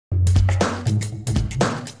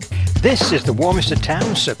This is the Warminster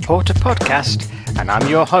Town Supporter Podcast, and I'm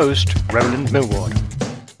your host, Roland Millward.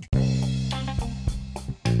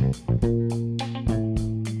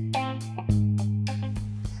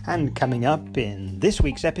 And coming up in this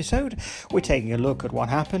week's episode, we're taking a look at what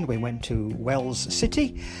happened. We went to Wells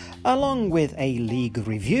City, along with a league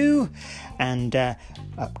review and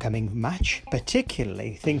upcoming match,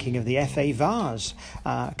 particularly thinking of the FA Vars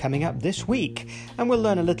coming up this week. And we'll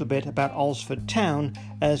learn a little bit about Alresford Town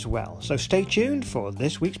as well. So stay tuned for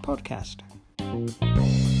this week's podcast.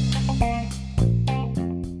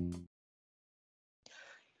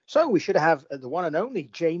 So we should have the one and only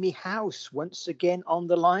Jamie House once again on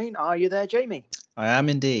the line. Are you there, Jamie? I am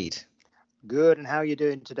indeed. Good. And how are you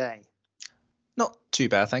doing today? Not too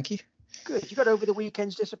bad, thank you. Good. You got over the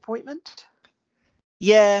weekend's disappointment?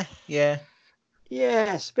 Yeah.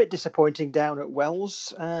 Yes, a bit disappointing down at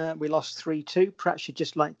Wells. We lost 3-2. Perhaps you'd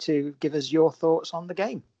just like to give us your thoughts on the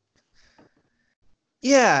game.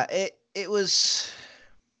 Yeah, it was...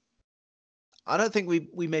 I don't think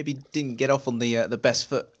we maybe didn't get off on the best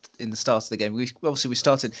foot in the start of the game. We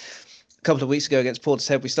started a couple of weeks ago against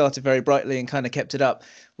Portishead. We started very brightly and kind of kept it up.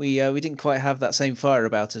 We didn't quite have that same fire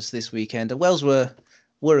about us this weekend. And Wells were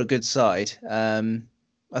a good side.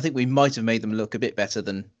 I think we might have made them look a bit better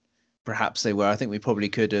than perhaps they were. I think we probably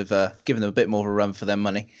could have given them a bit more of a run for their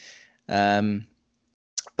money.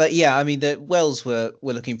 But yeah, I mean, the Wells were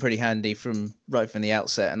looking pretty handy right from the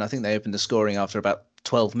outset, and I think they opened the scoring after about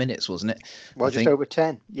 12 minutes, wasn't it? Well, just over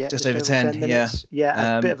 10. Yeah, just over 10 minutes.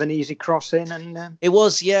 Yeah, a bit of an easy cross in, and it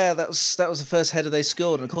was. Yeah, that was the first header they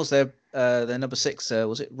scored, and of course their number 6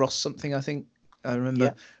 was it Ross something? I think I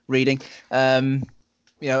remember reading. And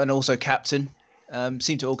also captain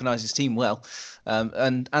seemed to organise his team well,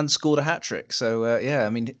 and scored a hat trick. So I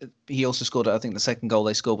mean, he also scored. I think the second goal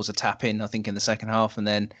they scored was a tap in. I think in the second half, and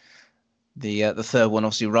then the third one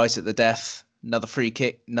obviously right at the death. Another free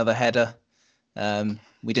kick, another header.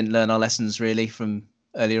 We didn't learn our lessons really from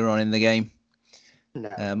earlier on in the game. No,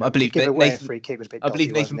 I believe Nathan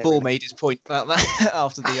Ball really? Made his point about that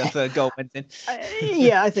after the third goal went in.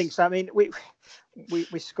 I think so. I mean,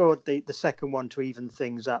 we scored the second one to even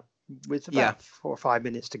things up with about 4 or 5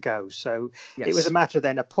 minutes to go. So It was a matter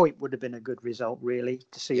then. A point would have been a good result really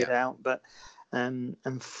to see it out, but.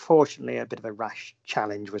 Unfortunately, a bit of a rash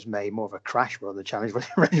challenge was made, more of a crash rather than a challenge,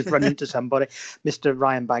 run into somebody. Mr.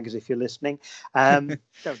 Ryan Baggers, if you're listening, don't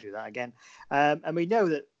do that again. And we know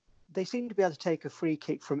that they seem to be able to take a free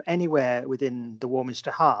kick from anywhere within the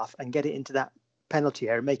Warminster half and get it into that penalty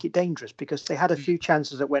area and make it dangerous, because they had a few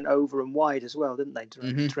chances that went over and wide as well, didn't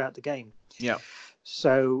they, throughout the game? Yeah.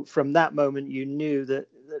 So from that moment, you knew that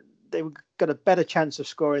they got a better chance of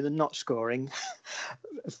scoring than not scoring,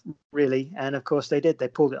 really. And of course they did. They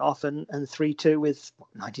pulled it off and 3-2 with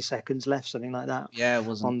 90 seconds left, something like that. Yeah, it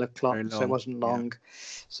wasn't on the clock, so it wasn't long. Yeah.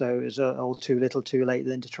 So it was all too little, too late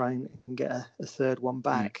then to try and get a third one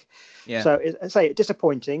back. Yeah. So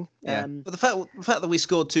disappointing. Yeah. But the fact that we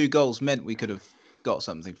scored 2 goals meant we could have got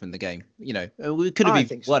something from the game. We could have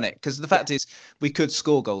even won it, because the fact is we could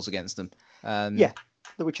score goals against them.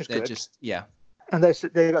 Which is good. And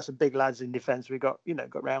they got some big lads in defence. We got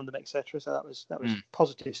round them, etc. So that was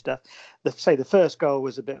positive stuff. The first goal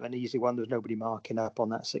was a bit of an easy one. There was nobody marking up on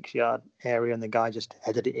that 6-yard area, and the guy just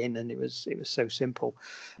headed it in, and it was so simple.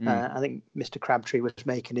 I think Mr. Crabtree was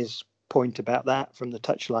making his point about that from the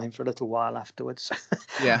touchline for a little while afterwards.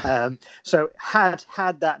 Yeah. So had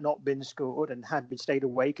that not been scored and had been stayed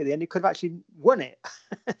awake at the end, it could have actually won it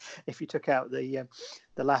if you took out the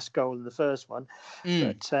last goal in the first one.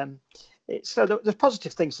 But. So there's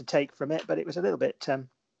positive things to take from it, but it was a little bit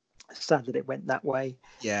sad that it went that way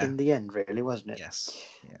in the end, really, wasn't it? Yes.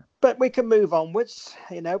 Yeah. But we can move onwards,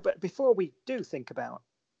 But before we do think about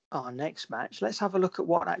our next match, let's have a look at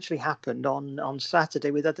what actually happened on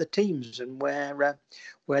Saturday with other teams and where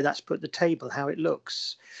that's put the table, how it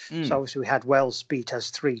looks. So obviously we had Wells beat us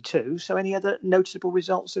 3-2. So any other noticeable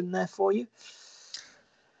results in there for you?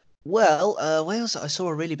 Well, Wales, I saw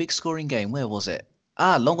a really big scoring game. Where was it?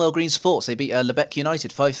 Longwell Green Sports. They beat Lebec United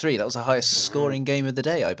 5-3. That was the highest scoring game of the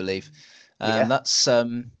day, I believe. That's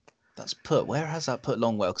put. Where has that put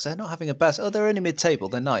Longwell? Because they're not having a bad. Oh, they're only mid-table.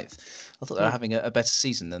 They're 9th. I thought they were having a better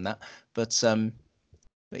season than that. But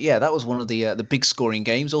yeah, that was one of the big scoring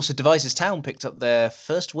games. Also, Devizes Town picked up their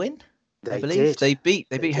first win. I believe they beat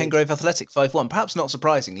Hengrave Athletic 5-1. Perhaps not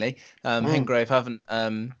surprisingly. Hengrave haven't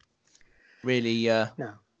really had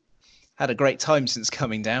a great time since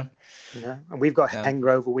coming down. Yeah, and we've got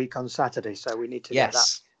Hengrove a week on Saturday, so we need to get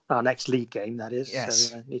that. Our next league game, that is. Yes.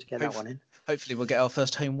 So we need to get that one in. Hopefully we'll get our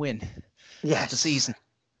first home win of the season.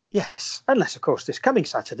 Yes, unless, of course, this coming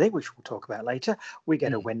Saturday, which we'll talk about later, we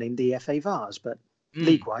get a win in the FA Vars, but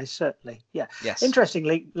league-wise, certainly, yeah. Yes.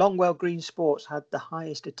 Interestingly, Longwell Green Sports had the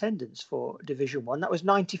highest attendance for Division 1. That was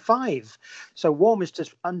 95. So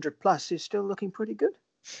Warminster's 100+ is still looking pretty good.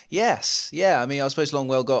 Yes, yeah. I mean, I suppose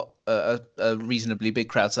Longwell got a reasonably big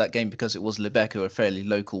crowd to that game because it was Lebec, who are a fairly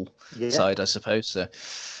local side, I suppose. So,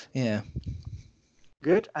 yeah.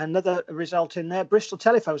 Good. Another result in there. Bristol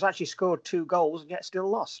Telephones actually scored 2 goals and yet still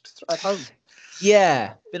lost at home.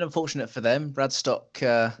 Yeah, bit unfortunate for them.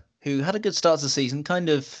 Bradstock, who had a good start to the season, kind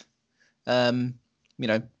of,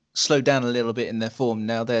 slowed down a little bit in their form.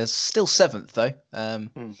 Now they're still 7th, though.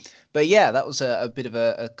 But yeah, that was a bit of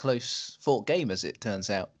a close fought game, as it turns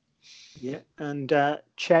out. Yeah, and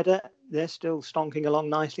Cheddar, they're still stonking along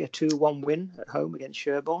nicely. A 2-1 win at home against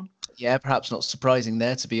Sherborne. Yeah, perhaps not surprising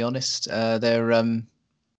there, to be honest. They're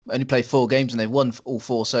only played 4 games and they've won all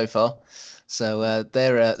 4 so far. So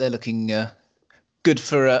they're looking good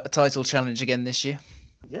for a title challenge again this year.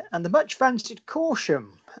 Yeah, and the much fancied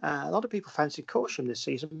Corsham. A lot of people fancied Corsham this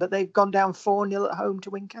season, but they've gone down 4-0 at home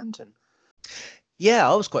to Wincanton. Yeah,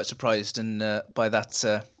 I was quite surprised by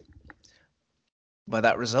that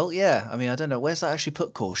result. Yeah, I mean, I don't know, where's that actually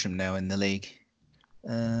put Corsham now in the league?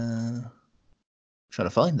 Trying to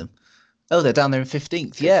find them. Oh, they're down there in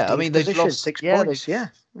 15th. Yeah, I mean, they've lost 6 points. Yeah,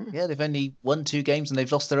 they've only won 2 games and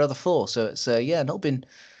they've lost their other 4. So it's not been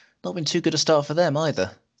too good a start for them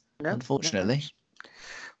either. No, unfortunately. No.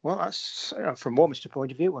 Well, that's from Warminster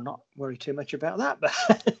point of view. We'll not worry too much about that.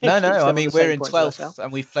 But no. I mean, we're in 12th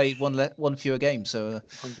and we've played one fewer game. So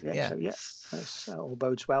that's all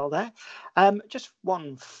bodes well there. Just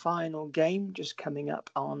one final game just coming up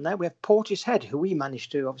on there. We have Portishead, who we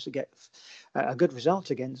managed to obviously get a good result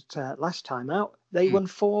against last time out. They won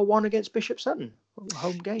 4-1 against Bishop Sutton.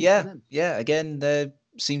 Home game. Yeah, for them. Yeah. Again, they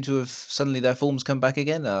seem to have suddenly their form's come back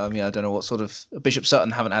again. I mean, I don't know what sort of Bishop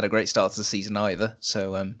Sutton haven't had a great start to the season either.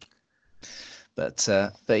 So, but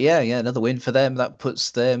yeah, another win for them. That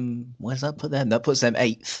puts them. Where does that put them? That puts them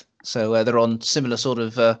 8th. So they're on similar sort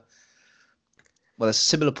of. There's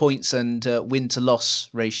similar points and win to loss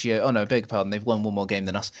ratio. Oh no, beg your pardon. They've won one more game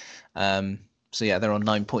than us. So yeah, they're on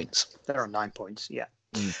 9 points. They're on 9 points. Yeah.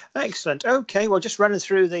 Excellent. Okay, well, just running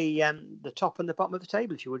through the top and the bottom of the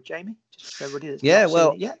table, if you would, Jamie. Just for everybody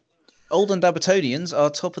that's Oldham Abertonians are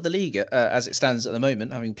top of the league as it stands at the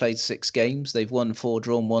moment, having played 6 games. They've won 4,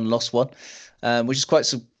 drawn 1, lost 1, which is quite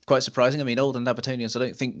surprising. I mean, Oldham Abertonians, I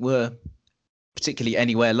don't think were particularly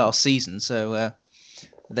anywhere last season, so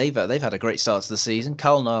they've had a great start to the season.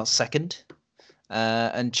 Calnar 2nd,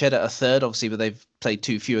 and Cheddar are 3rd, obviously, but they've played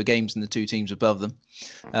 2 fewer games than the 2 teams above them.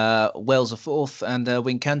 Wells are 4th, and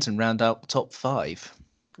Wincanton round out the top 5.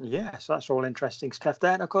 Yeah, so that's all interesting stuff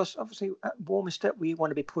there. And of course, obviously, at Warminster, we want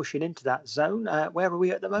to be pushing into that zone. Where are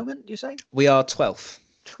we at the moment, do you say? We are 12th.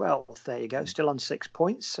 12th, there you go. Still on 6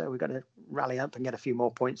 points. So we've got to rally up and get a few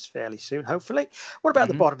more points fairly soon, hopefully. What about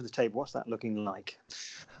the bottom of the table? What's that looking like?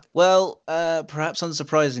 Well, perhaps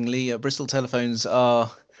unsurprisingly, Bristol Telephones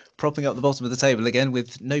are propping up the bottom of the table again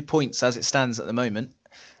with no points as it stands at the moment.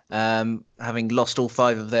 Having lost all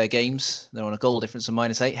 5 of their games. They're on a goal difference of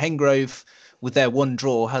 -8. Hengrove, with their 1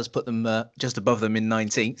 draw, has put them just above them in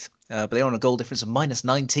 19th. But they're on a goal difference of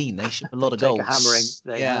 -19. They ship a lot of goals. A hammering.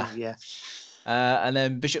 Yeah. And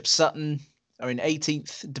then Bishop Sutton are in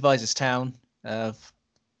 18th. Devizes Town have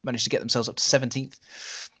managed to get themselves up to 17th.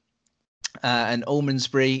 And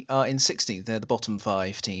Almondsbury are in 16th. They're the bottom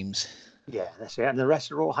 5 teams. Yeah, that's it. And the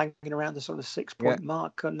rest are all hanging around the sort of 6-point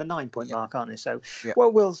mark and the 9-point mark, aren't they? So,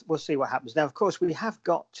 well, we'll see what happens. Now, of course, we have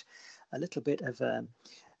got a little bit of a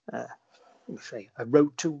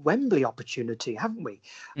road to Wembley opportunity, haven't we?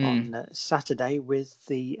 On Saturday with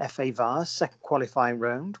the FA Vars, second qualifying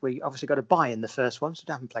round. We obviously got a bye in the first one, so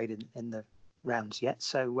we haven't played in the rounds yet.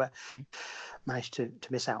 So managed to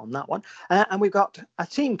miss out on that one. And we've got a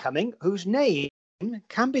team coming whose name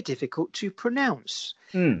can be difficult to pronounce.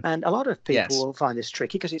 And a lot of people will find this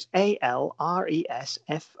tricky because it's Alresford,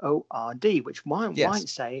 which might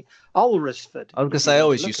say Alresford. I was going to say I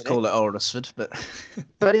always used to call it Alresford, but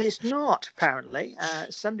but it's not, apparently.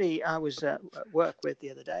 Somebody I was at work with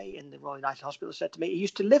the other day in the Royal United Hospital said to me he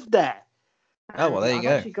used to live there. Oh, well, there you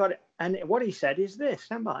go. Got it. And what he said is this,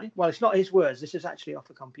 stand by. Well, it's not his words. This is actually off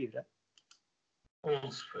the computer.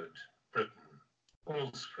 Alresford, Britain.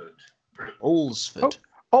 Alresford, Britain. Alresford.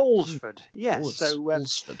 Alresford, yes. So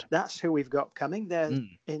Alresford. That's who we've got coming. They're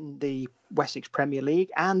in the Wessex Premier League,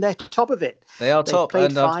 and they're top of it. They are top,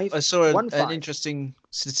 and I saw an interesting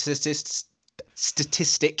statistic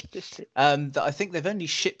that I think they've only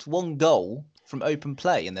shipped 1 goal from open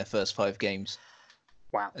play in their first 5 games.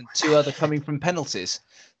 Wow. And 2 other coming from penalties.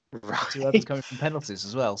 Right. 2 others coming from penalties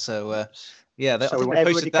as well. So, yeah, I think they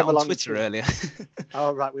posted that on Twitter earlier.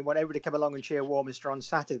 Oh, right. We want everybody to come along and cheer Warminster on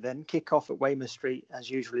Saturday then. Kick off at Weymouth Street, as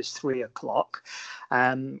usual, is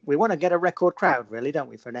 3:00. We want to get a record crowd, really, don't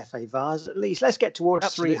we, for an FA Vars at least. Let's get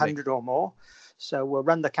towards 300 or more. So we'll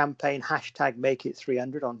run the campaign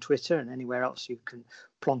 #MakeIt300 on Twitter and anywhere else you can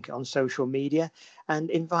plonk it on social media, and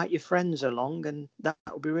invite your friends along, and that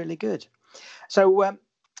will be really good. So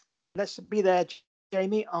let's be there,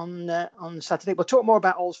 Jamie, on Saturday. We'll talk more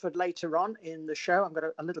about Alresford later on in the show. I've got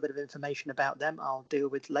a little bit of information about them I'll deal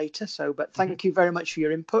with later. So, but thank you very much for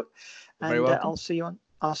your input, and I'll see you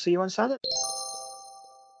on Saturday.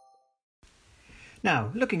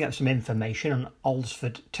 Now, looking at some information on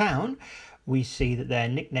Alresford Town, we see that their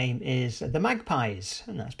nickname is the Magpies,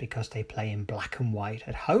 and that's because they play in black and white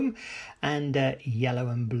at home and yellow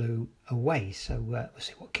and blue away. So we'll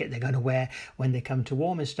see what kit they're going to wear when they come to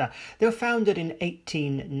Warminster. They were founded in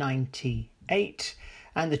 1898,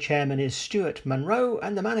 and the chairman is Stuart Munro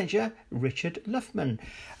and the manager Richard Luffman.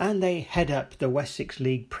 And they head up the Wessex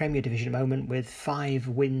League Premier Division at the moment with 5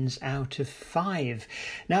 wins out of 5.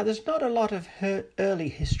 Now, there's not a lot of early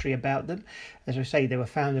history about them. As I say, they were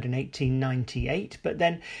founded in 1898, but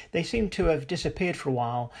then they seem to have disappeared for a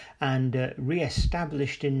while and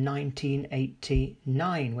re-established in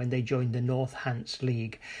 1989 when they joined the North Hants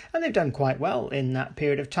League. And they've done quite well in that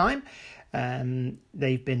period of time.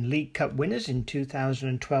 They've been League Cup winners in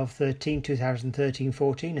 2012-13,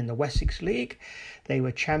 2013-14 in the Wessex League. They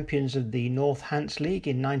were champions of the North Hants League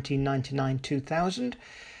in 1999-2000.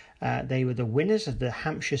 They were the winners of the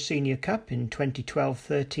Hampshire Senior Cup in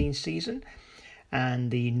 2012-13 season, and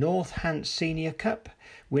the North Hants Senior Cup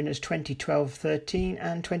winners 2012-13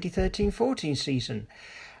 and 2013-14 season.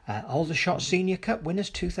 Aldershot Senior Cup winners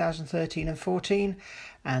 2013 and 14,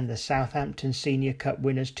 and the Southampton Senior Cup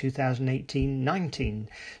winners 2018-19.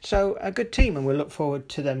 So a good team, and we'll look forward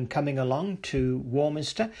to them coming along to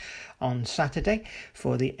Warminster on Saturday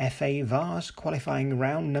for the FA Vars qualifying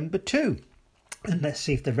round number 2. And let's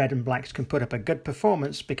see if the Red and Blacks can put up a good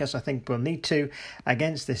performance, because I think we'll need to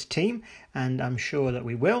against this team, and I'm sure that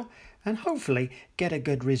we will, and hopefully get a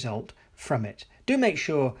good result from it. Do make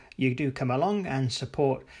sure you do come along and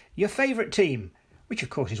support your favourite team, which of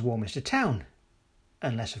course is Warminster Town.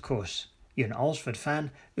 Unless, of course, you're an Alresford fan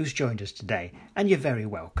who's joined us today, and you're very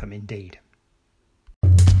welcome indeed.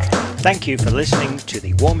 Thank you for listening to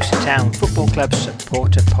the Warminster Town Football Club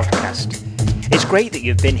Supporter Podcast. It's great that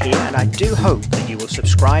you've been here, and I do hope that you will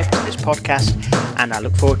subscribe to this podcast, and I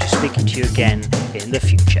look forward to speaking to you again in the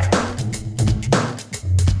future.